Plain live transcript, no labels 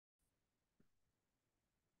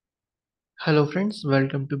Hello friends,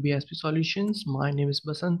 welcome to BISP Solutions. My name is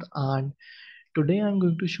Basant and today I'm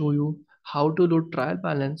going to show you how to load trial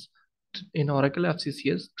balance in Oracle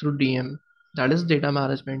FCCS through DM, that is data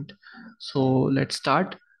management. So let's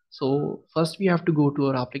start. So first we have to go to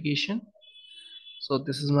our application. So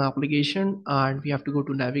this is my application and we have to go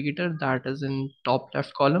to navigator, that is in top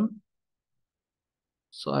left column.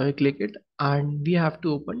 So I will click it and we have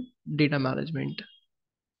to open data management.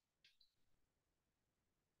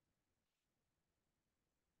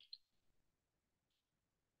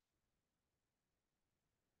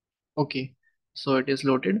 Okay, so it is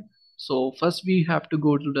loaded. So first we have to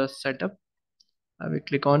go to the setup. I will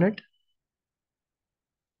click on it.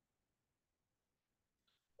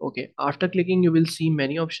 Okay, after clicking you will see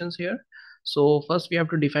many options here. So first we have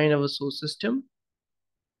to define our source system.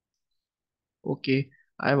 Okay,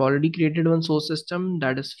 I have already created one source system,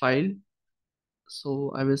 that is file.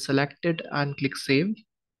 So I will select it and click save.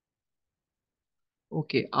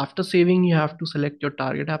 Okay, after saving you have to select your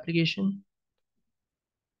target application.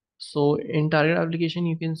 So in target application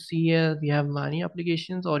you can see we have many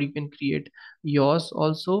applications, or you can create yours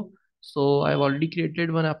also. So I've already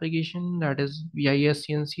created one application, that is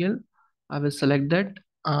BISCNCL. I will select that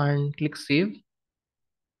and click save.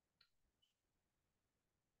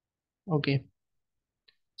 Okay,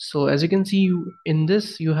 so as you can see, in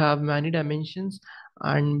this you have many dimensions,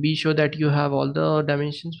 and be sure that you have all the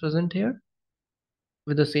dimensions present here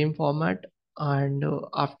with the same format. And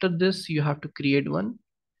after this you have to create one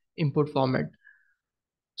import format.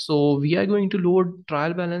 So we are going to load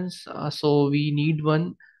trial balance, so we need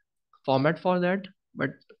one format for that, but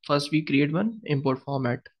first we create one import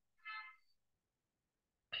format.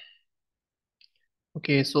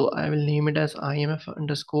 Okay, so I will name it as IMF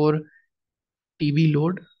underscore TB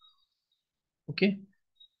load. Okay,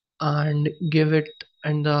 and give it,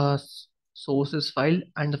 and the source is file,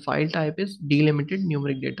 and the file type is delimited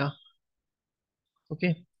numeric data.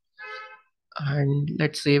 Okay, and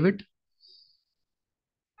let's save it.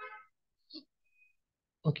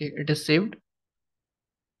 Okay, it is saved.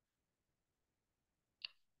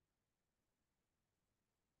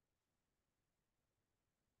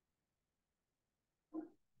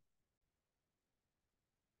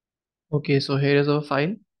 Okay, so here is our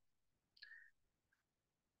file,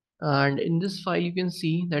 and in this file you can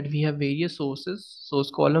see that we have various sources: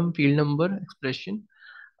 source column, field number, expression,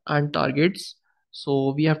 and targets.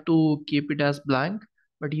 So we have to keep it as blank,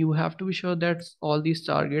 but you have to be sure that all these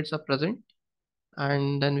targets are present.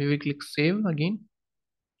 And then we will click save again,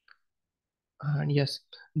 and yes,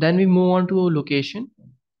 then we move on to location.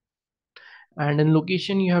 And in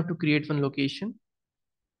location you have to create one location.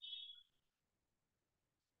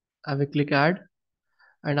 I will click add,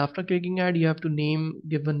 and after clicking add you have to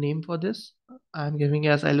give a name for this. I'm giving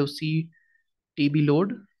as LOC TB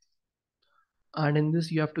load, and in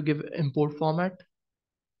this you have to give import format.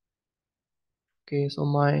 Okay, so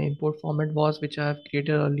my import format was, which I have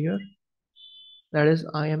created earlier, that is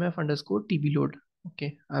IMF underscore TB load.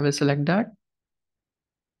 Okay, I will select that,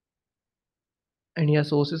 and yeah,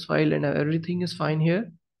 sources file and everything is fine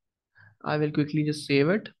here. I will quickly just save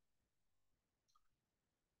it,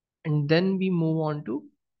 and then we move on to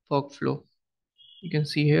workflow. You can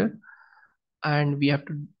see here, and we have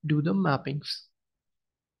to do the mappings.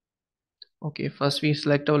 Okay, first we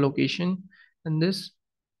select our location in this.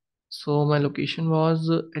 So my location was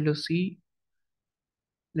LOC.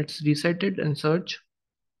 Let's reset it and search.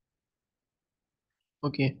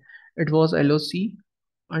 Okay, it was LOC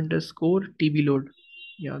underscore TB load.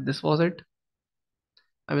 Yeah, this was it.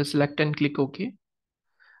 I will select and click OK.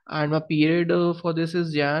 And my period for this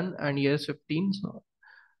is Jan and year is 15.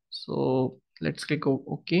 So let's click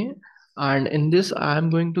OK. And in this, I am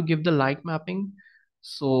going to give the like mapping.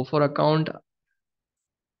 So for account,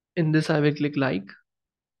 in this, I will click like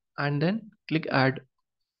and then click add.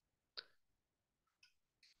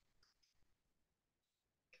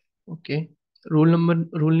 Okay. Rule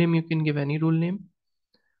name, you can give any rule name.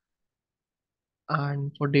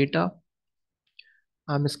 And for data,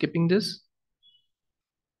 I'm skipping this.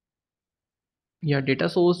 Yeah, data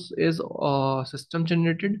source is system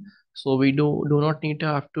generated. So we do not need to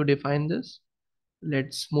have to define this.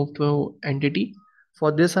 Let's move to entity.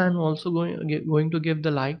 For this, I'm also going to give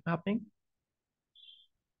the like mapping.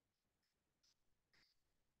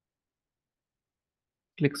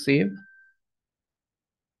 Click save.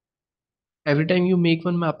 Every time you make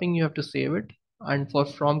one mapping you have to save it. And for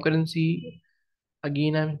from currency,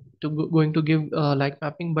 again I'm going to give like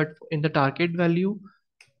mapping, but in the target value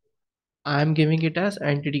I'm giving it as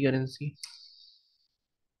entity currency.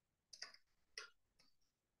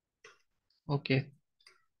 Okay,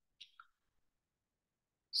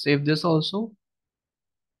 save this also.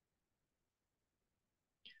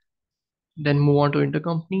 Then move on to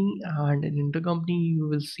intercompany, and in intercompany you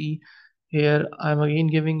will see here I'm again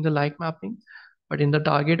giving the like mapping, but in the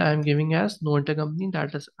target I am giving as no intercompany,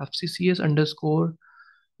 that is FCCS underscore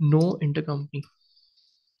no intercompany.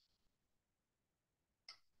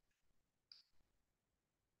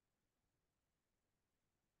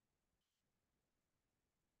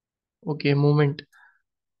 Okay, moment.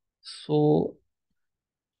 So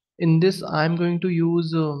in this I'm going to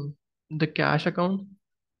use the cash account.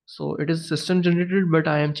 So it is system generated, but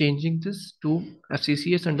I am changing this to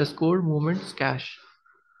FCCS underscore movements cash.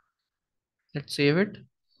 Let's save it.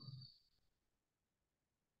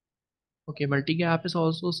 Okay, multi-gap is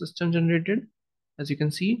also system generated. As you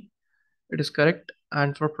can see, it is correct.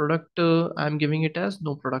 And for product, I'm giving it as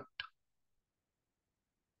no product.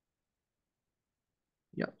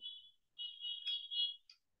 Yeah.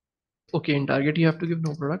 Okay, in target, you have to give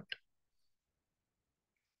no product.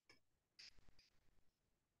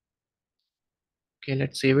 Okay,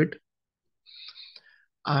 let's save it.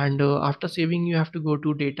 And after saving, you have to go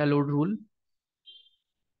to data load rule.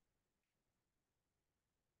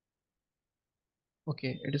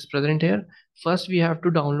 Okay, it is present here. First, we have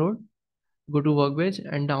to download, go to Workbench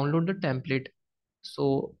and download the template.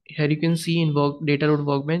 So here you can see in work data load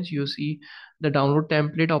Workbench, you see the download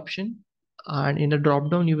template option, and in the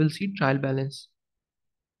drop down you will see trial balance.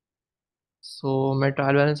 So my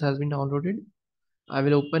trial balance has been downloaded. I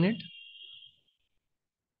will open it.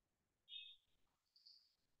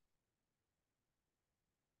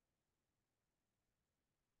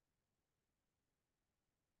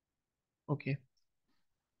 Okay,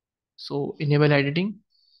 so enable editing.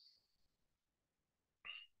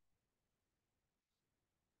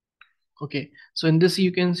 Okay, so in this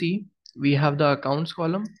you can see we have the accounts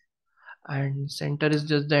column, and center is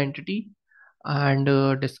just the entity, and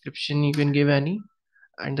description you can give any,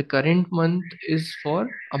 and the current month is for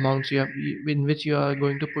amounts you have in which you are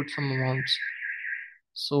going to put some amounts.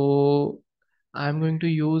 So I'm going to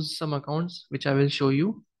use some accounts which I will show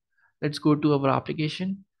you. Let's go to our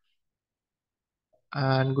application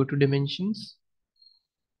and go to dimensions.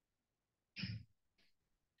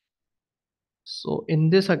 So in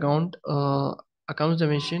this account, accounts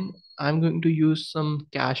dimension, I'm going to use some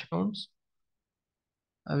cash accounts.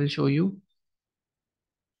 I will show you.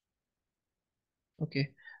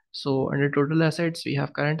 Okay. So under total assets, we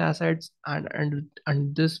have current assets,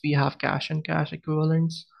 and this we have cash and cash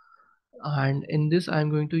equivalents. And in this, I'm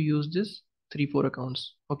going to use this 3 4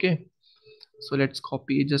 accounts. Okay. So let's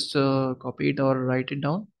copy, just copy it or write it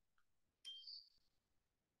down.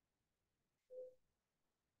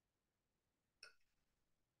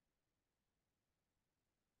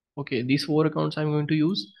 Okay, these 4 accounts I'm going to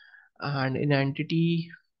use, and in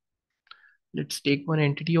entity, let's take one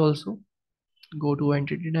entity also. Go to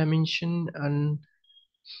entity dimension, and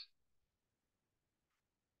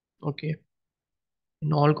okay,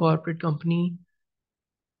 in all corporate company,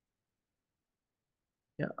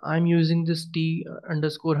 yeah, I'm using this T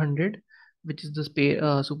underscore 100, which is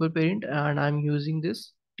the super parent, and I'm using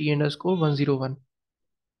this T underscore 101.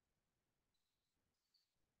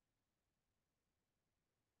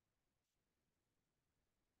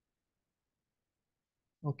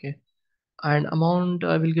 Okay, and amount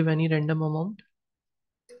I will give any random amount.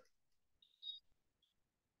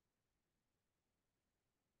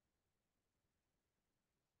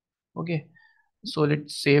 Okay, so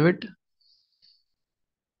let's save it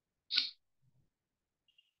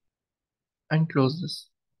and close this.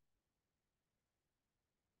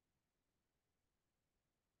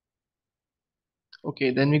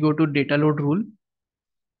 Okay, then we go to data load rule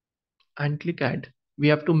and click add. We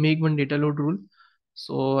have to make one data load rule.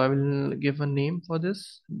 So I will give a name for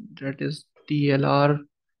this, that is TLR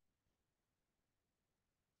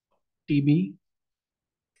TB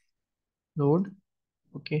load.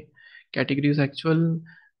 Okay, category is actual,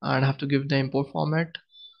 and I have to give the import format.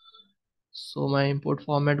 So my import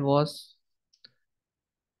format was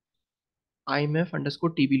IMF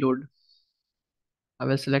underscore TB load. I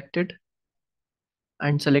will select it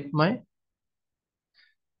and select my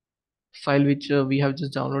file which we have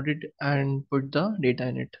just downloaded and put the data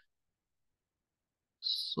in it.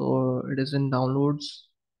 So it is in downloads.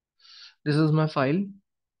 This is my file.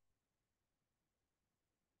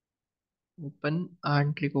 Open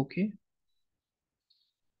and click OK.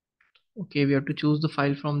 Okay, we have to choose the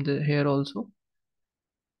file from the here also.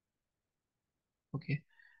 Okay,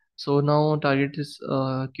 so now target is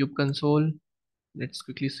cube console. Let's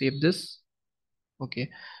quickly save this.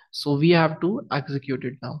 Okay, so we have to execute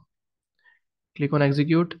it now. Click on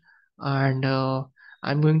execute, and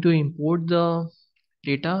I'm going to import the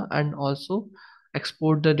data and also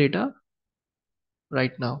export the data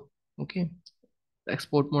right now. Okay, the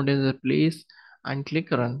export mode is replace and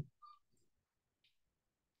click run.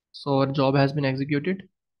 So our job has been executed.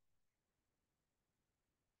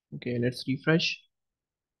 Okay, let's refresh.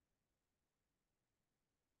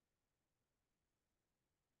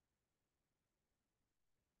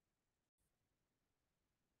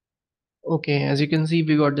 Okay, as you can see,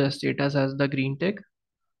 we got the status as the green tick,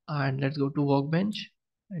 and let's go to workbench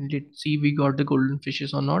and let's see we got the golden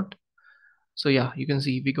fishes or not. So yeah, you can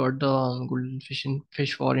see we got the golden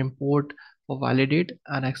fish for import, for validate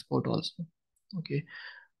and export also. Okay,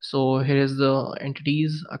 so here is the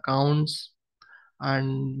entities, accounts,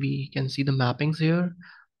 and we can see the mappings here,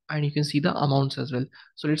 and you can see the amounts as well.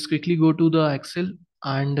 So let's quickly go to the Excel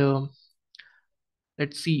and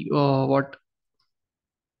let's see what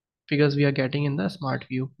figures we are getting in the smart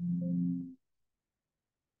view.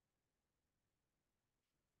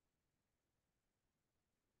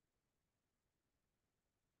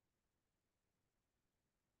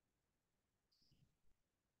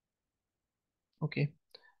 Okay,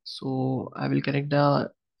 so I will connect the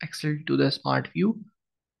Excel to the smart view.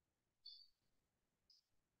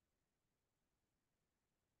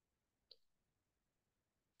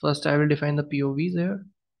 First I will define the POVs here.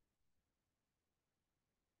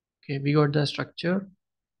 Okay, we got the structure.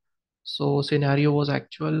 So scenario was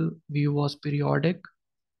actual, view was periodic,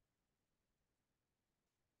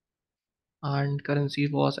 and currency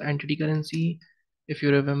was entity currency. If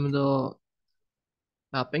you remember the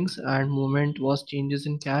mappings, and movement was changes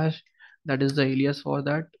in cash. That is the alias for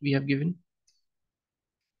that we have given.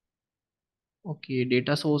 Okay,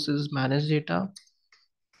 data source is managed data.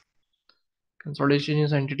 Consolidation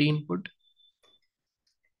is entity input.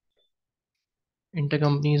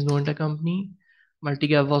 Intercompany is no intercompany.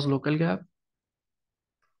 Multi-gap was local gap.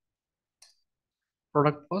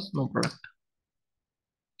 Product was no product.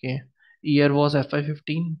 Okay, year was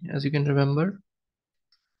FY15 as you can remember.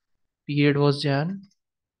 Period was Jan,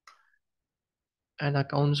 and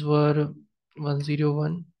accounts were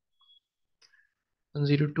 101,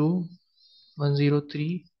 102,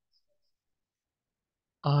 103,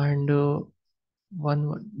 and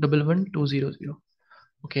 111,200.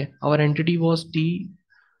 Okay, our entity was T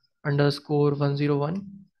underscore 101.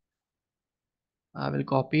 I will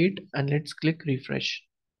copy it and let's click refresh.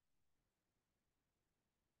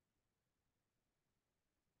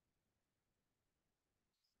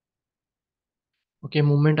 Okay,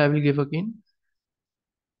 movement I will give again.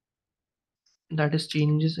 That is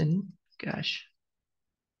changes in cash.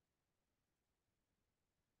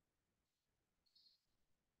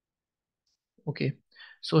 Okay,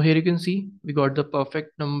 so here you can see we got the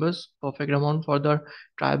perfect numbers, perfect amount for the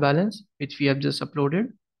trial balance which we have just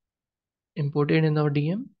uploaded, imported in our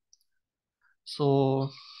DM.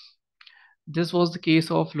 So this was the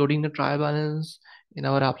case of loading the trial balance in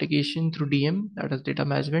our application through DM, that is data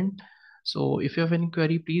management. So if you have any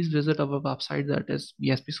query, please visit our website, that is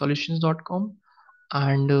bspsolutions.com,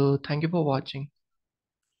 and thank you for watching.